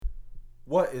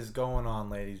What is going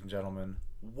on, ladies and gentlemen?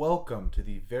 Welcome to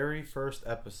the very first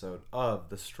episode of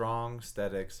the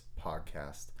StrongSthetics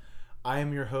Podcast. I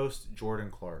am your host,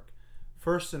 Jordan Clarke.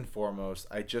 First and foremost,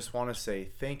 I just want to say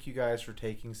thank you guys for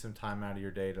taking some time out of your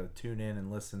day to tune in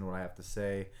and listen to what I have to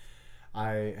say.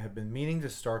 I have been meaning to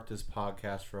start this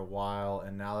podcast for a while,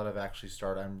 and now that I've actually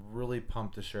started, I'm really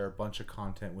pumped to share a bunch of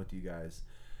content with you guys.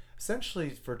 Essentially,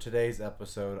 for today's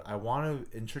episode, I want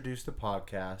to introduce the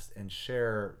podcast and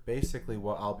share basically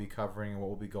what I'll be covering and what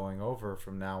we'll be going over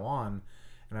from now on.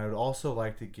 And I would also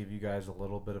like to give you guys a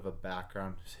little bit of a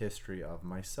background history of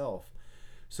myself.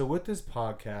 So with this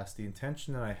podcast, the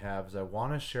intention that I have is I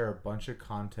want to share a bunch of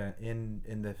content in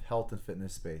the health and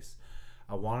fitness space.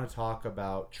 I want to talk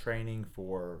about training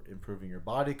for improving your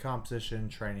body composition,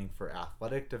 training for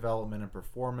athletic development and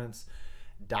performance,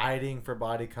 dieting for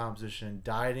body composition,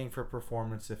 dieting for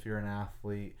performance if you're an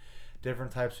athlete,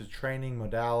 different types of training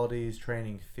modalities,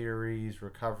 training theories,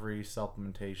 recovery,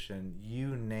 supplementation,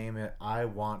 you name it. I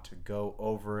want to go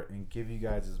over it and give you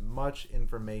guys as much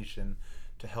information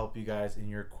to help you guys in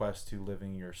your quest to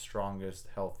living your strongest,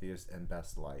 healthiest, and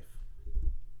best life.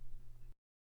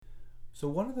 So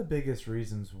one of the biggest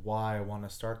reasons why I want to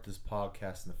start this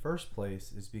podcast in the first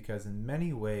place is because in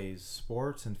many ways,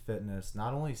 sports and fitness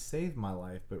not only saved my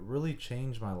life, but really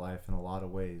changed my life in a lot of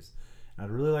ways. And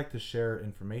I'd really like to share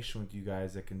information with you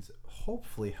guys that can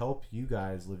hopefully help you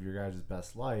guys live your guys'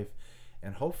 best life.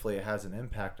 And hopefully it has an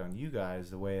impact on you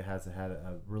guys the way it has had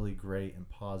a really great and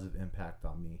positive impact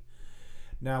on me.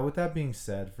 Now, with that being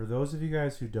said, for those of you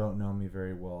guys who don't know me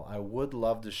very well, I would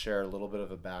love to share a little bit of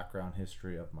a background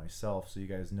history of myself so you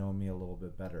guys know me a little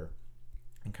bit better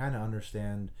and kind of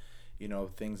understand,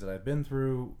 things that I've been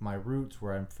through, my roots,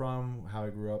 where I'm from, how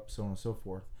I grew up, so on and so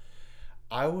forth.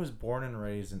 I was born and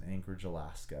raised in Anchorage,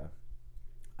 Alaska.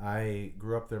 I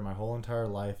grew up there my whole entire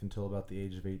life until about the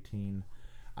age of 18.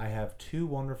 I have two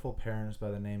wonderful parents by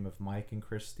the name of Mike and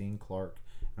Christine Clarke,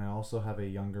 and I also have a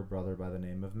younger brother by the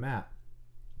name of Matt.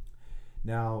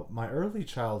 Now, my early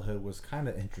childhood was kind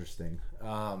of interesting.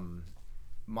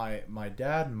 My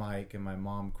dad Mike and my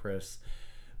mom Chris.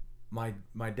 My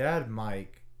dad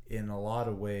Mike, in a lot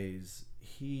of ways,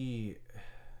 he's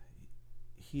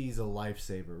a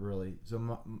lifesaver, really.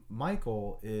 So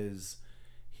Michael is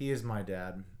my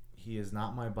dad. He is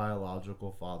not my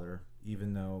biological father,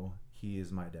 even though he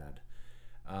is my dad.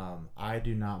 I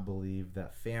do not believe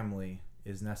that family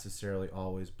is necessarily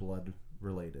always blood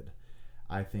related.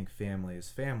 I think family is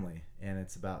family, and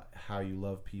it's about how you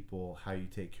love people, how you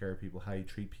take care of people, how you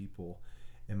treat people.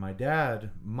 And my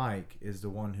dad, Mike, is the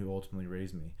one who ultimately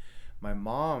raised me. My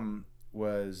mom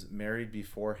was married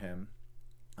before him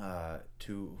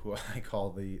to who I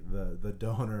call the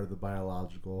donor,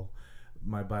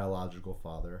 my biological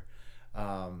father.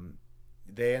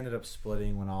 They ended up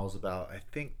splitting when I was about, I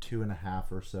think,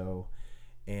 2.5 or so,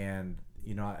 and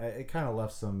it kind of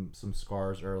left some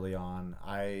scars early on.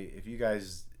 If you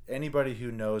guys, anybody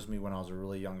who knows me when I was a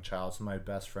really young child, some of my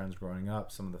best friends growing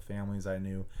up, some of the families I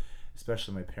knew,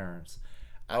 especially my parents,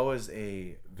 I was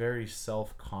a very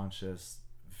self-conscious,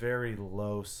 very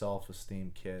low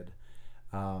self-esteem kid.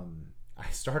 I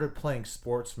started playing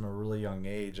sports from a really young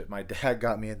age. My dad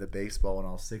got me into baseball when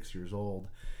I was 6 years old,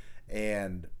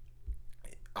 and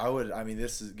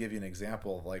this is give you an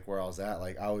example of like where I was at.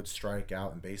 Like, I would strike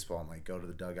out in baseball and like go to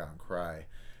the dugout and cry.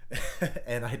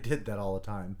 And I did that all the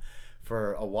time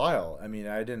for a while. I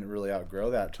didn't really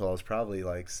outgrow that till I was probably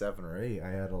like 7 or 8.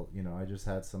 I just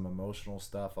had some emotional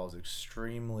stuff. I was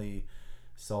extremely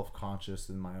self-conscious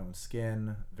in my own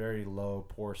skin, very low,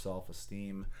 poor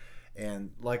self-esteem.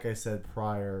 And like I said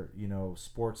prior,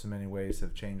 sports in many ways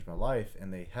have changed my life,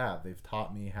 and they've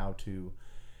taught me how to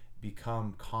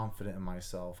become confident in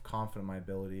myself, confident in my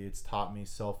ability. It's taught me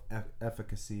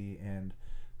self-efficacy and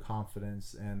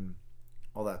confidence and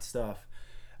all that stuff.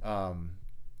 And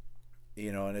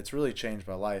it's really changed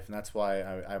my life, and that's why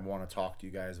I want to talk to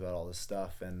you guys about all this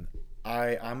stuff. And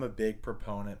I'm a big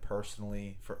proponent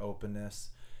personally for openness,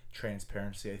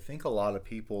 transparency. I think a lot of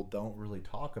people don't really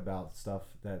talk about stuff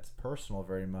that's personal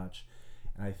very much,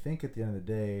 and I think at the end of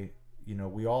the day,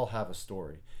 we all have a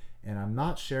story. And I'm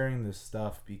not sharing this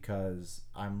stuff because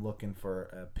I'm looking for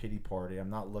a pity party. I'm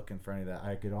not looking for any of that.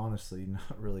 I could honestly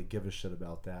not really give a shit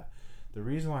about that. The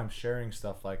reason why I'm sharing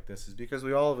stuff like this is because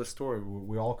we all have a story.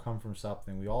 We all come from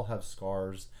something. We all have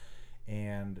scars.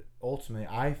 And ultimately,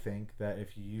 I think that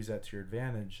if you use that to your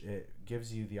advantage, it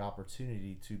gives you the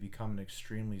opportunity to become an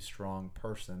extremely strong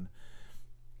person.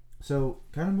 So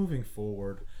kind of moving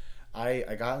forward,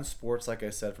 I got in sports, like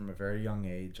I said, from a very young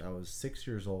age. I was 6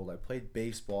 years old. I played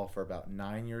baseball for about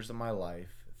 9 years of my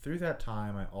life. Through that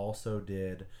time, I also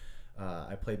did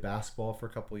I played basketball for a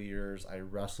couple of years. I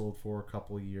wrestled for a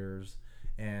couple of years,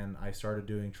 and I started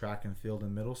doing track and field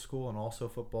in middle school and also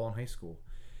football in high school.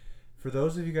 For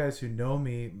those of you guys who know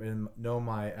me and know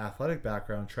my athletic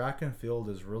background, track and field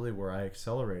is really where I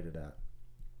accelerated at.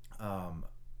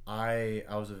 I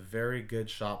was a very good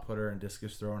shot putter and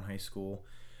discus thrower in high school.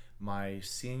 My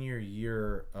senior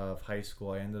year of high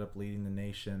school, I ended up leading the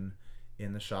nation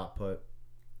in the shot put.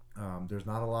 There's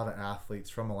not a lot of athletes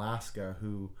from Alaska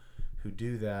who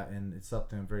do that, and it's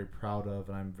something I'm very proud of.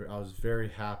 And I was very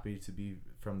happy to be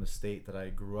from the state that I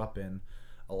grew up in.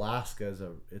 Alaska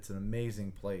it's an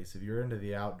amazing place. If you're into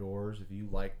the outdoors, if you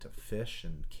like to fish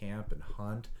and camp and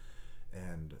hunt,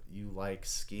 and you like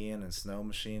skiing and snow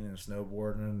machining and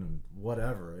snowboarding and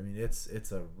whatever, I mean,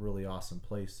 it's a really awesome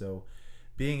place. So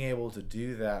being able to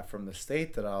do that from the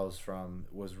state that I was from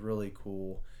was really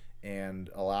cool. And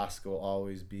Alaska will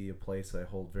always be a place I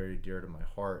hold very dear to my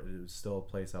heart. It is still a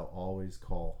place I'll always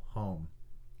call home.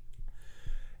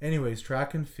 Anyways,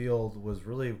 track and field was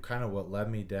really kind of what led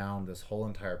me down this whole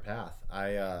entire path.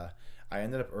 I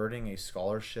ended up earning a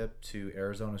scholarship to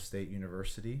Arizona State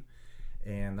University,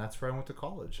 and that's where I went to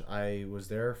college. I was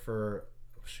there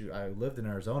I lived in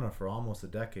Arizona for almost a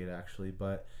decade actually,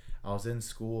 but I was in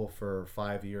school for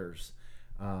 5 years.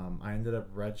 I ended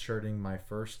up redshirting my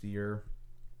first year.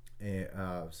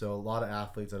 So a lot of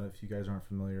athletes, I don't know if you guys aren't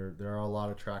familiar, there are a lot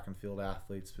of track and field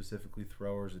athletes, specifically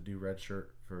throwers, that do redshirt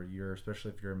for a year,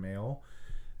 especially if you're a male.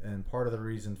 And part of the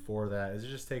reason for that is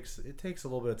it takes a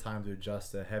little bit of time to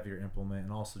adjust to a heavier implement,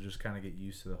 and also just kind of get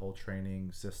used to the whole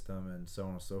training system and so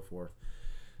on and so forth.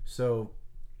 So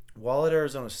while at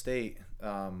Arizona State,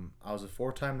 I was a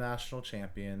 4-time national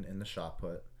champion in the shot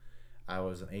put. I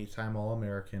was an 8-time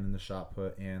All-American in the shot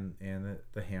put and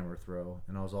the hammer throw,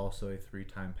 and I was also a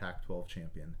 3-time Pac-12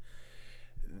 champion.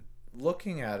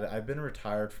 Looking at it, I've been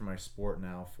retired from my sport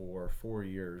now for 4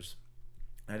 years.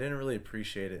 I didn't really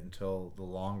appreciate it until the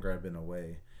longer I've been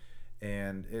away.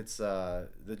 And it's the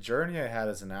journey I had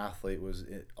as an athlete was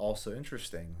also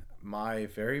interesting. My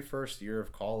very first year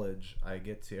of college, I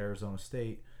get to Arizona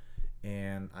State,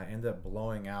 and I ended up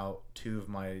blowing out 2 of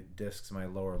my discs in my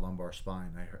lower lumbar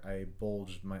spine. I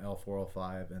bulged my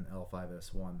L4-L5 and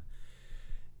L5-S1.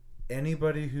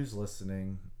 Anybody who's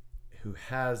listening who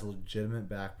has legitimate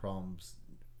back problems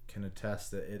can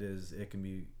attest that it can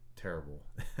be terrible.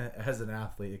 As an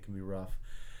athlete, it can be rough.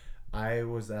 I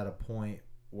was at a point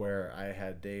where I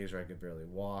had days where I could barely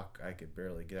walk. I could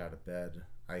barely get out of bed.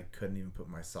 I couldn't even put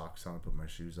my socks on, put my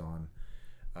shoes on.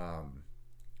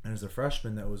 And as a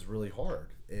freshman, that was really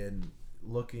hard. And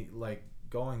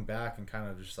going back and kind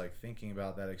of just like thinking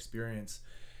about that experience,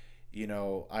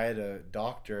 I had a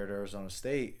doctor at Arizona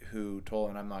State who told,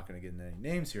 and I'm not going to get into any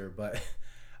names here, but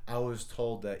I was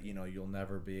told that, you'll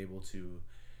never be able to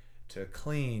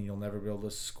clean, you'll never be able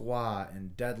to squat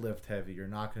and deadlift heavy. You're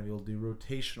not going to be able to do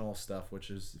rotational stuff, which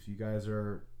is, if you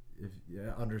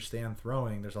understand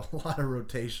throwing, there's a lot of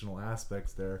rotational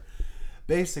aspects there.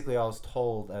 Basically, I was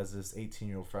told as this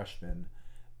 18-year-old freshman,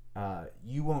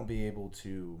 you won't be able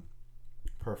to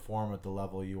perform at the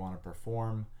level you want to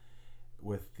perform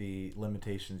with the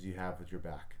limitations you have with your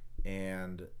back.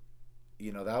 And,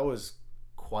 that was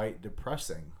quite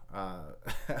depressing.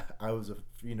 I was,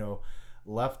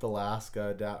 left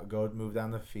Alaska, moved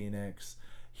down to Phoenix.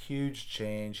 Huge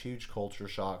change, huge culture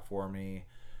shock for me.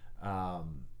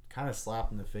 Kind of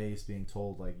slapped in the face, being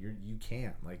told you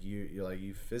can't,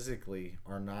 you physically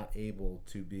are not able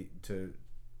to be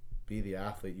the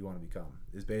athlete you want to become,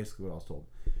 is basically what I was told.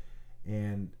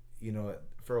 And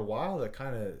for a while that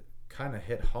kind of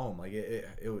hit home.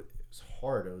 It was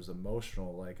hard, it was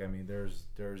emotional.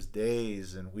 There's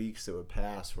days and weeks that would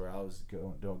pass where I was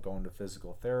going to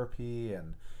physical therapy,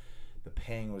 and the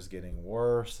pain was getting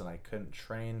worse, and I couldn't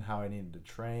train how I needed to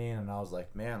train. And I was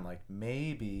like, man,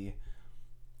 maybe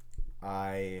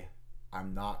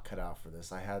I'm not cut out for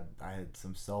this. I had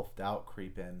some self-doubt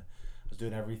creep in. I was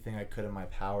doing everything I could in my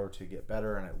power to get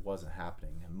better, and it wasn't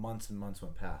happening. And months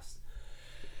went past.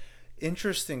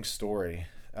 Interesting story.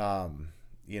 I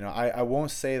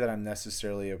won't say that I'm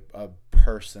necessarily a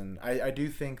person. I do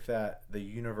think that the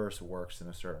universe works in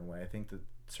a certain way. I think that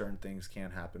certain things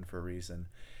can happen for a reason.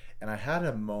 And I had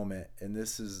a moment, and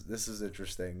this is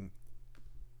interesting.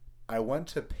 I went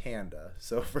to Panda.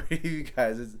 So for you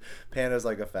guys, Panda's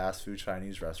like a fast food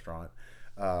Chinese restaurant.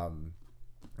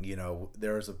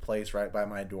 There was a place right by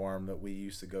my dorm that we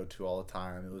used to go to all the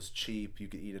time. It was cheap. You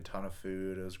could eat a ton of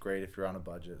food. It was great if you're on a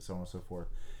budget, so on and so forth.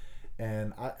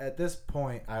 And at this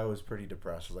point, I was pretty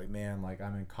depressed. I was like, man,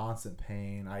 I'm in constant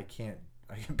pain. I can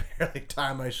barely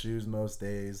tie my shoes most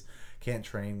days. Can't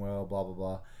train well, blah, blah,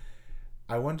 blah.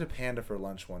 I went to Panda for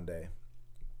lunch one day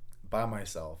by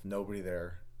myself, nobody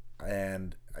there.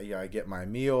 And I get my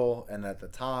meal, and at the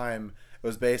time, it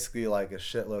was basically like a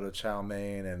shitload of chow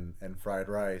mein and fried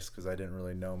rice because I didn't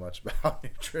really know much about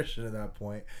nutrition at that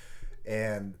point.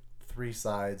 And 3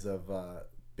 sides of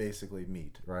basically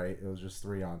meat, right? It was just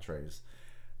 3 entrees.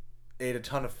 Ate a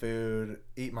ton of food,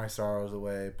 eat my sorrows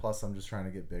away. Plus, I'm just trying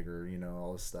to get bigger,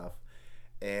 all this stuff.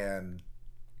 And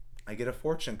I get a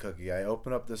fortune cookie. I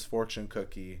open up this fortune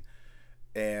cookie,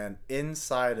 and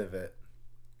inside of it,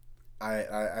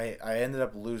 I ended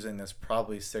up losing this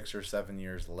probably 6 or 7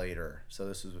 years later. So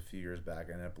this was a few years back.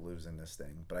 I ended up losing this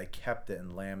thing, but I kept it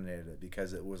and laminated it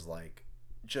because it was like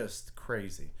just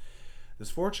crazy. This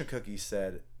fortune cookie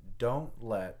said, "Don't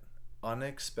let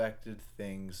unexpected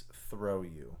things throw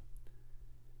you."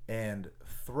 And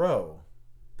throw,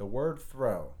 the word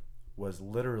throw, was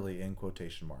literally in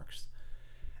quotation marks.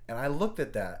 And I looked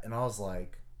at that and I was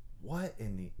like, what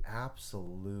in the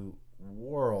absolute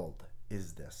world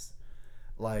is this?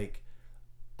 Like,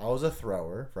 I was a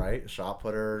thrower, right? Shot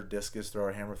putter, discus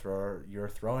thrower, hammer thrower. You're a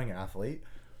throwing athlete.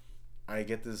 I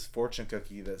get this fortune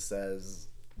cookie that says,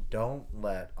 "Don't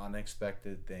let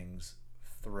unexpected things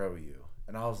throw you."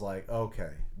 And I was like,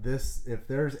 okay, this, if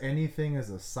there's anything as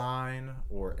a sign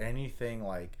or anything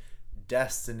like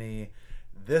destiny,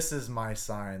 this is my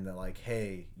sign that, like,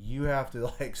 hey, you have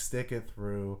to like stick it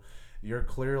through. You're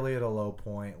clearly at a low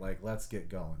point. Like, let's get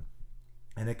going.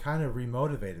 And it kind of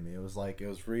remotivated me. It was like, it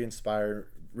was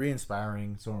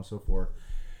re-inspiring, so on and so forth.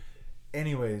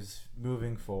 Anyways,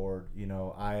 moving forward,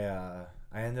 I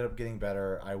ended up getting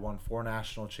better. I won 4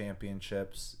 national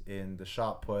championships in the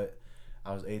shot put.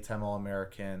 I was 8-time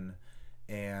All-American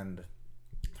and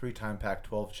 3-time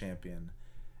Pac-12 champion.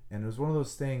 And it was one of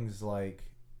those things, like,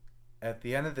 at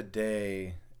the end of the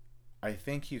day, I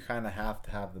think you kind of have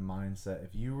to have the mindset,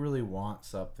 if you really want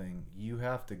something, you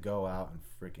have to go out and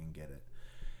freaking get it.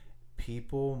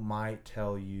 People might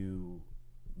tell you,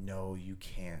 no, you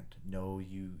can't. No,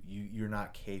 you're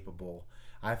not capable.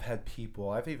 I've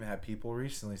even had people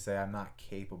recently say I'm not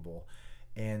capable.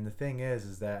 And the thing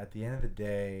is that at the end of the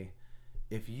day,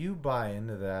 if you buy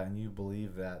into that and you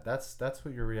believe that, that's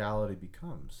what your reality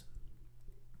becomes.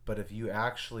 But if you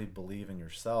actually believe in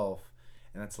yourself,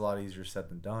 and that's a lot easier said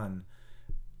than done,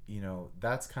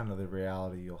 that's kind of the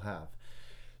reality you'll have.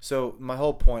 So my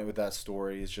whole point with that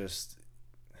story is just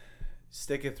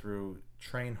stick it through,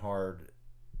 train hard,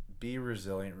 be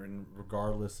resilient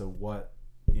regardless of what,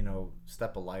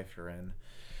 step of life you're in.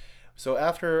 So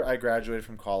after I graduated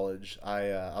from college,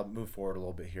 I'll move forward a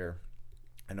little bit here.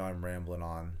 I know I'm rambling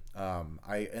on.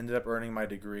 I ended up earning my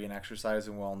degree in exercise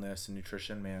and wellness and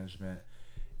nutrition management.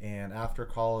 And after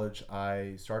college,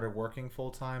 I started working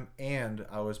full-time, and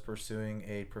I was pursuing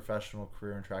a professional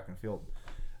career in track and field.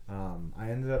 I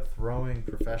ended up throwing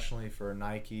professionally for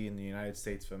Nike in the United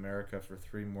States of America for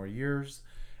 3 more years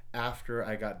after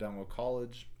I got done with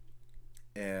college.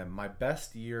 And my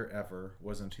best year ever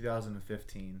was in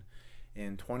 2015.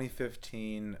 In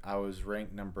 2015, I was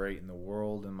ranked number 8 in the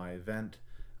world in my event.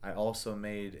 I also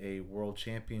made a world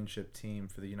championship team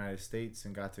for the United States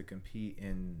and got to compete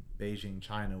in Beijing,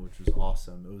 China, which was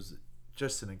awesome. It was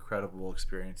just an incredible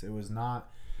experience. It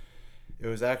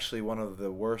was actually one of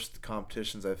the worst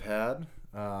competitions I've had.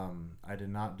 I did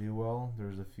not do well. There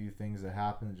was a few things that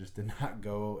happened that just did not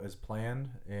go as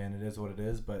planned, and it is what it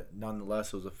is, but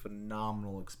nonetheless, it was a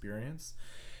phenomenal experience.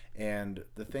 And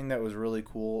the thing that was really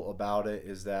cool about it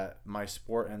is that my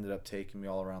sport ended up taking me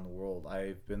all around the world.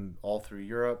 I've been all through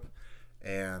Europe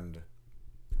and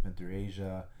been through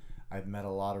Asia. I've met a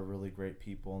lot of really great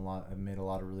people and I've made a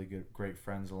lot of really great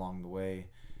friends along the way.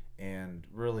 And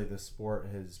really, the sport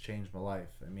has changed my life.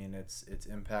 I mean, it's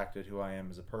impacted who I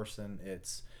am as a person.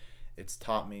 It's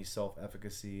taught me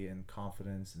self-efficacy and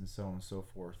confidence and so on and so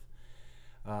forth.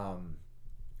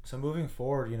 So moving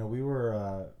forward, we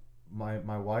were...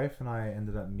 My wife and I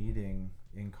ended up meeting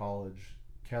in college.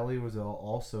 Kelly was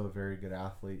also a very good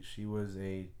athlete. She was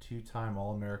a 2-time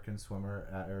All-American swimmer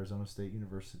at Arizona State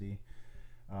University.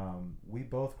 We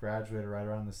both graduated right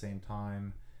around the same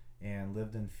time and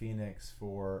lived in Phoenix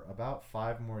for about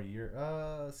 4 more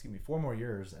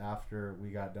years after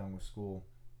we got done with school.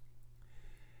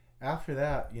 After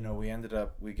that,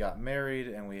 we got married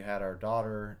and we had our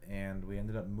daughter, and we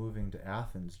ended up moving to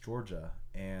Athens, Georgia.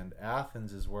 And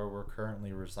Athens is where we're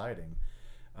currently residing.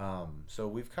 So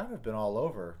we've kind of been all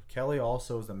over. Kelly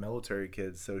also is a military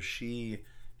kid, so she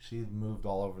moved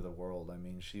all over the world. I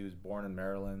mean, she was born in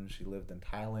Maryland. She lived in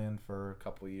Thailand for a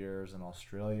couple of years, in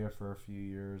Australia for a few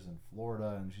years, in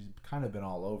Florida, and she's kind of been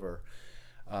all over.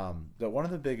 But one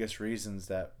of the biggest reasons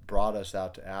that brought us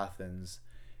out to Athens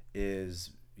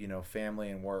is, family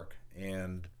and work.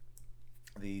 And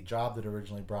the job that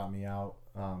originally brought me out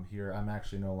here, I'm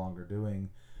actually no longer doing,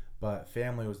 but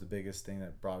family was the biggest thing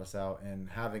that brought us out. And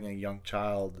having a young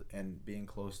child and being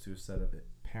close to a set of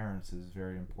parents is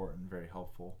very important, very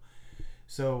helpful.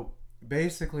 So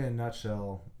basically, in a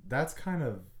nutshell, that's kind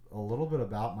of a little bit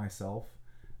about myself.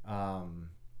 Um,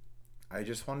 I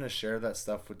just wanted to share that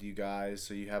stuff with you guys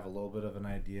so you have a little bit of an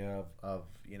idea of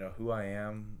who I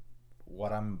am,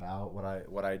 what I'm about,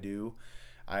 what I do.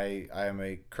 I am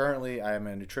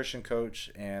a nutrition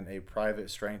coach and a private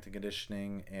strength and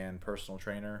conditioning and personal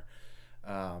trainer.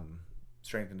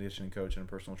 Strength and conditioning coach and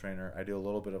personal trainer. I do a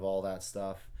little bit of all that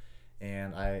stuff,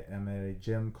 and I am at a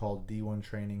gym called D1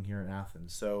 Training here in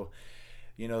Athens. So,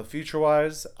 future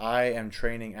wise, I am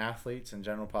training athletes and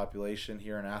general population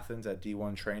here in Athens at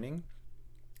D1 Training.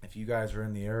 If you guys are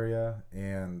in the area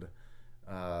and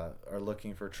are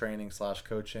looking for training /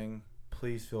 coaching,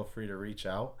 please feel free to reach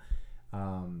out.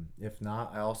 If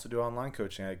not, I also do online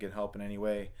coaching. I get help in any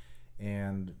way,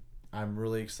 and I'm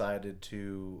really excited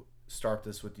to start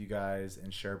this with you guys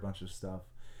and share a bunch of stuff.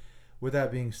 With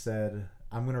that being said,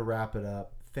 I'm going to wrap it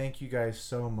up. Thank you guys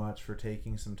so much for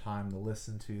taking some time to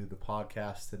listen to the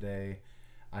podcast today.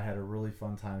 I had a really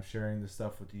fun time sharing this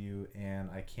stuff with you, and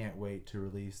I can't wait to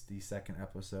release the second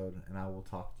episode, and I will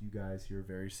talk to you guys here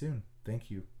very soon.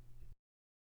 Thank you.